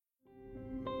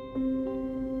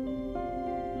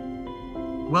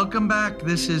Welcome back.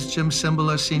 This is Jim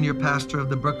Cymbala, Senior Pastor of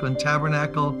the Brooklyn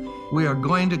Tabernacle. We are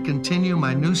going to continue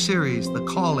my new series, The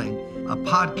Calling, a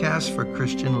podcast for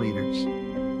Christian leaders.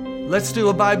 Let's do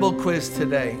a Bible quiz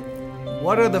today.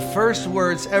 What are the first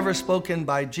words ever spoken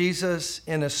by Jesus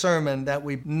in a sermon that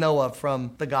we know of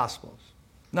from the Gospels?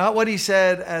 Not what he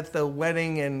said at the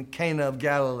wedding in Cana of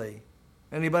Galilee.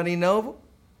 Anybody know?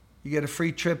 You get a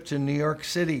free trip to New York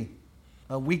City,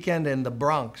 a weekend in the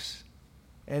Bronx.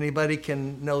 Anybody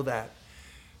can know that.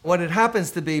 What it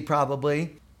happens to be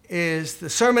probably is the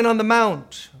Sermon on the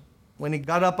Mount, when he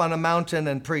got up on a mountain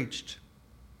and preached.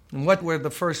 And what were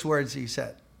the first words he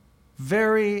said?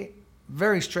 Very,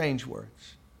 very strange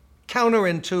words.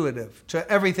 Counterintuitive to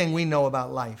everything we know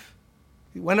about life.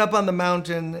 He went up on the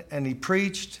mountain and he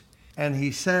preached and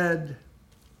he said,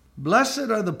 "Blessed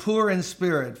are the poor in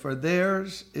spirit, for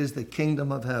theirs is the kingdom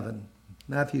of heaven."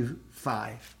 Matthew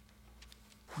 5.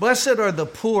 Blessed are the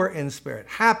poor in spirit.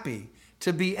 Happy,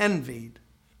 to be envied,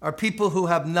 are people who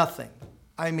have nothing.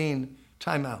 I mean,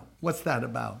 time out. What's that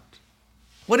about?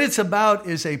 What it's about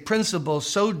is a principle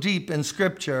so deep in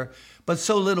Scripture, but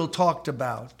so little talked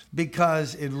about,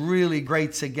 because it really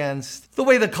grates against the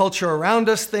way the culture around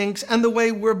us thinks and the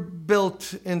way we're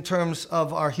built in terms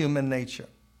of our human nature.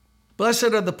 Blessed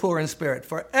are the poor in spirit,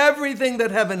 for everything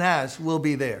that heaven has will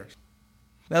be theirs.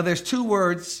 Now, there's two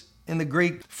words in the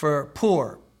Greek for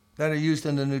poor that are used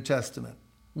in the New Testament.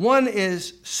 One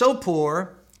is so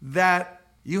poor that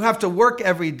you have to work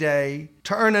every day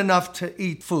to earn enough to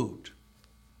eat food.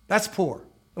 That's poor.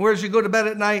 Whereas you go to bed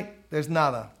at night, there's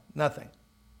nothing.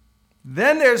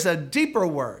 Then there's a deeper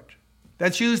word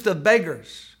that's used of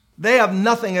beggars. They have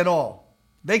nothing at all.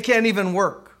 They can't even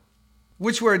work.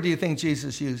 Which word do you think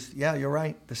Jesus used? Yeah, you're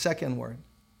right, the second word.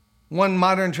 One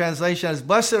modern translation is,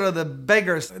 blessed are the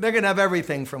beggars. They're going to have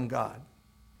everything from God.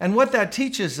 And what that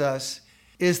teaches us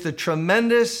is the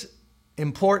tremendous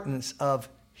importance of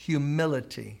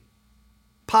humility,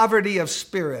 poverty of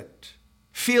spirit,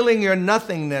 feeling your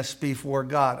nothingness before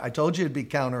God. I told you it'd be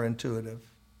counterintuitive.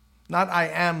 Not I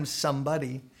am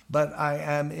somebody, but I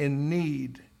am in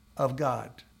need of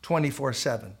God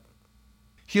 24/7.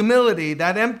 Humility,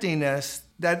 that emptiness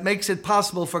that makes it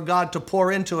possible for God to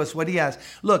pour into us what he has.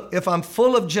 Look, if I'm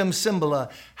full of Jim Cymbala,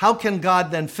 how can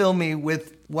God then fill me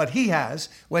with what he has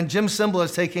when Jim Cymbala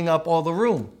is taking up all the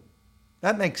room?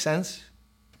 That makes sense.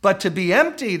 But to be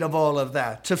emptied of all of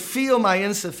that, to feel my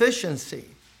insufficiency,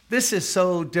 this is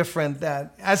so different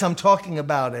that as I'm talking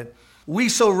about it, we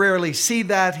so rarely see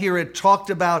that, hear it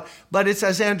talked about, but it's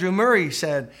as Andrew Murray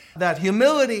said, that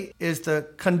humility is the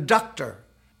conductor,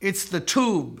 it's the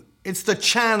tube, it's the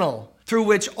channel through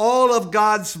which all of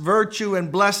God's virtue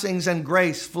and blessings and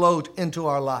grace float into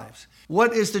our lives.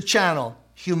 What is the channel?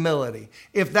 Humility.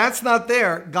 If that's not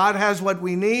there, God has what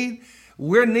we need.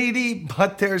 We're needy,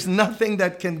 but there's nothing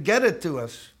that can get it to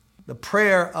us. The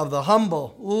prayer of the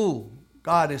humble,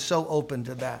 God is so open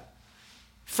to that.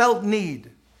 Felt need.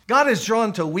 God is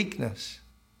drawn to weakness.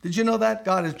 Did you know that?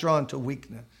 God is drawn to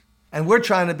weakness. And we're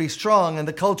trying to be strong, and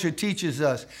the culture teaches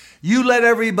us, you let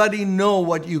everybody know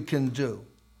what you can do.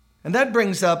 And that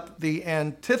brings up the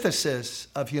antithesis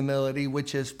of humility,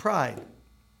 which is pride,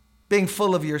 being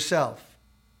full of yourself.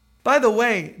 By the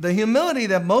way, the humility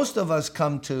that most of us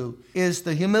come to is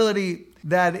the humility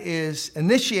that is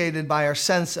initiated by our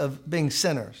sense of being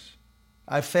sinners.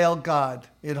 I failed God.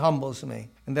 It humbles me.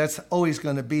 And that's always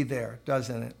going to be there,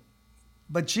 doesn't it?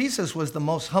 But Jesus was the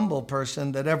most humble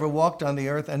person that ever walked on the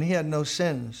earth, and he had no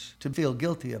sins to feel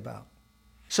guilty about.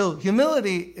 So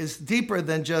humility is deeper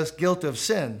than just guilt of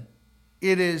sin.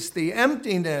 It is the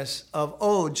emptiness of,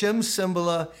 Jim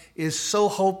Cymbala is so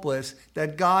hopeless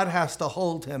that God has to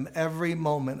hold him every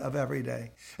moment of every day.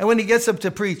 And when he gets up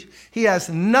to preach, he has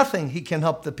nothing he can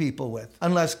help the people with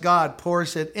unless God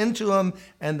pours it into him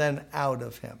and then out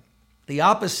of him. The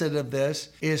opposite of this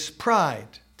is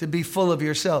pride, to be full of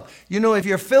yourself. You know, if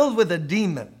you're filled with a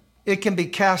demon, it can be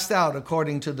cast out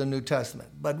according to the New Testament.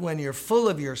 But when you're full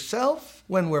of yourself,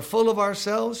 when we're full of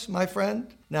ourselves, my friend,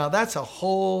 now that's a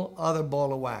whole other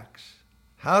ball of wax.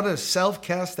 How does self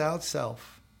cast out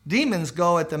self? Demons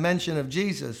go at the mention of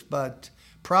Jesus, but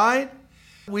pride,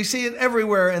 we see it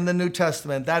everywhere in the New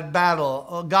Testament, that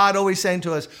battle. God always saying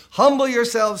to us, humble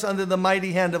yourselves under the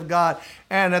mighty hand of God,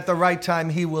 and at the right time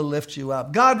he will lift you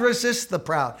up. God resists the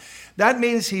proud. That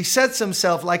means he sets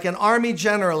himself like an army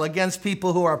general against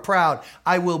people who are proud.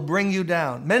 I will bring you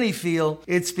down. Many feel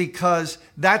it's because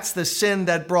that's the sin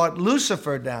that brought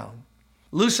Lucifer down.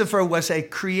 Lucifer was a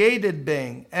created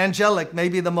being, angelic,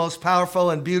 maybe the most powerful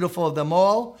and beautiful of them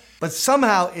all. But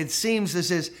somehow it seems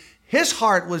as if his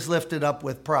heart was lifted up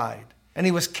with pride. and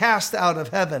he was cast out of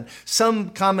heaven.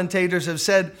 Some commentators have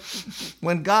said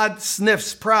when God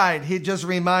sniffs pride, he just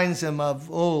reminds him of,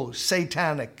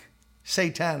 satanic.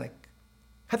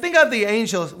 I think of the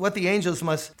angels, what the angels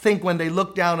must think when they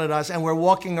look down at us and we're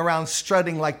walking around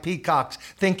strutting like peacocks,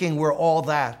 thinking we're all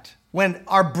that. When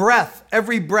our breath,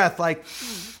 every breath, like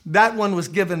that one was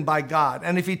given by God.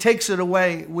 And if he takes it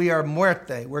away, we are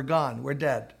muerte, we're gone, we're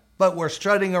dead. But we're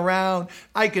strutting around,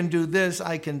 I can do this,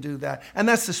 I can do that. And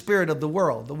that's the spirit of the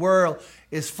world. The world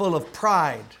is full of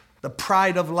pride, the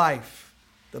pride of life.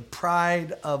 The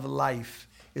pride of life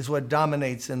is what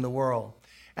dominates in the world.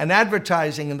 And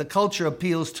advertising and the culture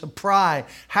appeals to pride.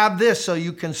 Have this so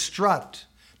you can strut.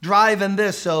 Drive in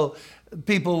this so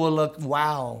people will look,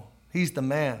 wow, he's the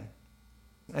man.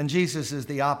 And Jesus is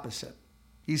the opposite.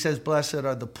 He says, blessed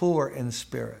are the poor in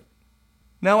spirit.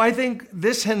 Now, I think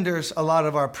this hinders a lot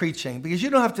of our preaching because you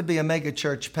don't have to be a mega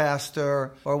church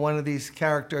pastor or one of these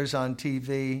characters on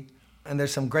TV. And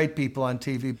there's some great people on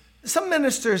TV. Some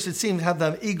ministers, it seems, have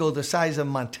the ego the size of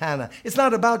Montana. It's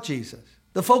not about Jesus.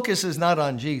 The focus is not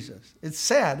on Jesus. It's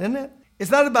sad, isn't it?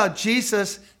 It's not about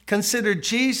Jesus. Consider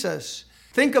Jesus.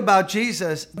 Think about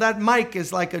Jesus. That mic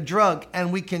is like a drug,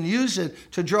 and we can use it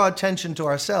to draw attention to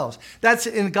ourselves. That's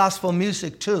in gospel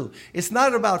music too. It's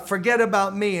not about forget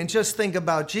about me and just think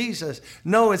about Jesus.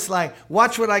 No, it's like,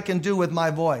 watch what I can do with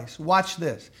my voice. Watch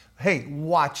this. Hey,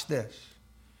 watch this.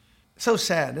 So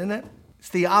sad, isn't it? It's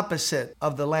the opposite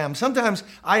of the Lamb. Sometimes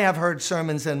I have heard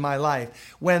sermons in my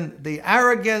life when the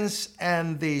arrogance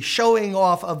and the showing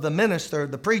off of the minister,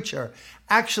 the preacher,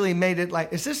 actually made it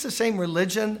like, is this the same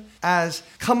religion as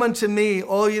come unto me,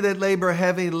 all you that labor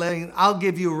heavy laden, I'll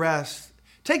give you rest.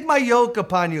 Take my yoke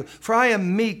upon you, for I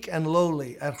am meek and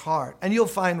lowly at heart, and you'll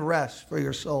find rest for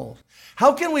your souls.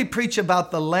 How can we preach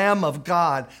about the Lamb of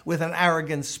God with an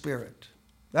arrogant spirit?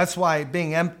 That's why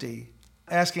being empty,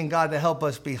 asking God to help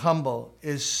us be humble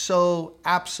is so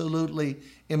absolutely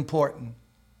important.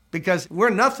 Because we're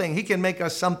nothing, he can make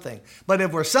us something. But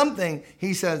if we're something,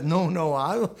 he says, no,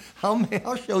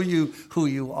 I'll show you who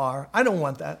you are. I don't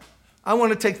want that. I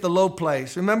want to take the low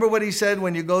place. Remember what he said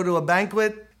when you go to a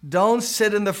banquet? Don't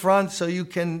sit in the front so you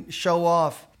can show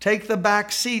off. Take the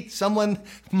back seat. Someone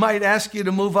might ask you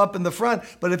to move up in the front,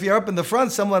 but if you're up in the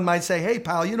front, someone might say, hey,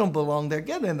 pal, you don't belong there.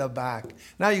 Get in the back.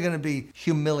 Now you're going to be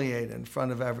humiliated in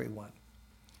front of everyone.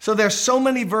 So there's so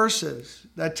many verses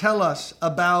that tell us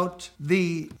about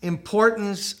the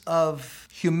importance of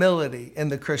humility in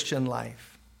the Christian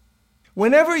life.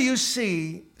 Whenever you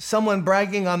see someone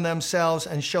bragging on themselves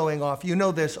and showing off, you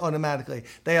know this automatically.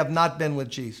 They have not been with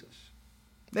Jesus.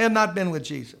 They have not been with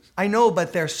Jesus. I know,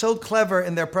 but they're so clever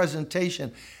in their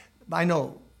presentation. I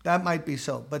know that might be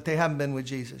so, but they haven't been with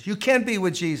Jesus. You can't be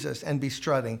with Jesus and be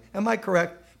strutting. Am I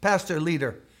correct? Pastor,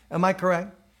 leader, am I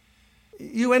correct?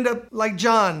 You end up like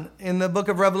John in the book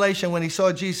of Revelation when he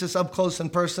saw Jesus up close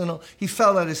and personal. He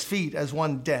fell at his feet as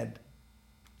one dead.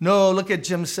 No, look at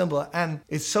Jim Cymbala. And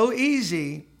it's so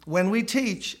easy when we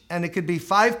teach, and it could be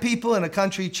 5 people in a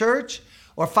country church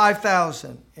or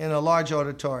 5,000 in a large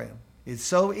auditorium. It's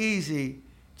so easy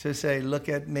to say, look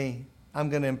at me. I'm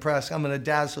going to impress. I'm going to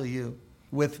dazzle you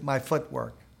with my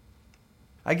footwork.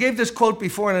 I gave this quote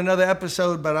before in another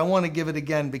episode, but I want to give it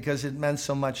again because it meant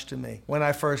so much to me when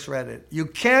I first read it. You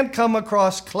can't come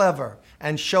across clever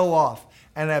and show off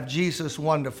and have Jesus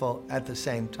wonderful at the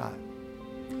same time.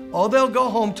 Oh, they'll go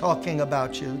home talking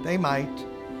about you. They might.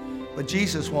 But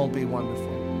Jesus won't be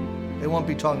wonderful. They won't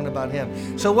be talking about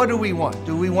him. So what do we want?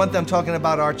 Do we want them talking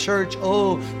about our church?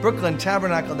 Oh, Brooklyn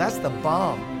Tabernacle, that's the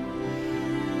bomb.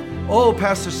 Oh,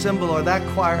 Pastor Cymbala or that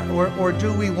choir. Or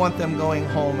do we want them going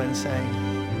home and saying,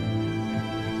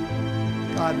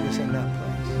 God was in that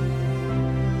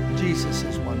place. Jesus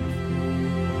is wonderful.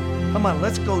 Come on,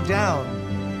 let's go down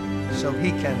so he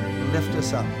can lift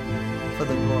us up for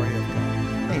the glory of God.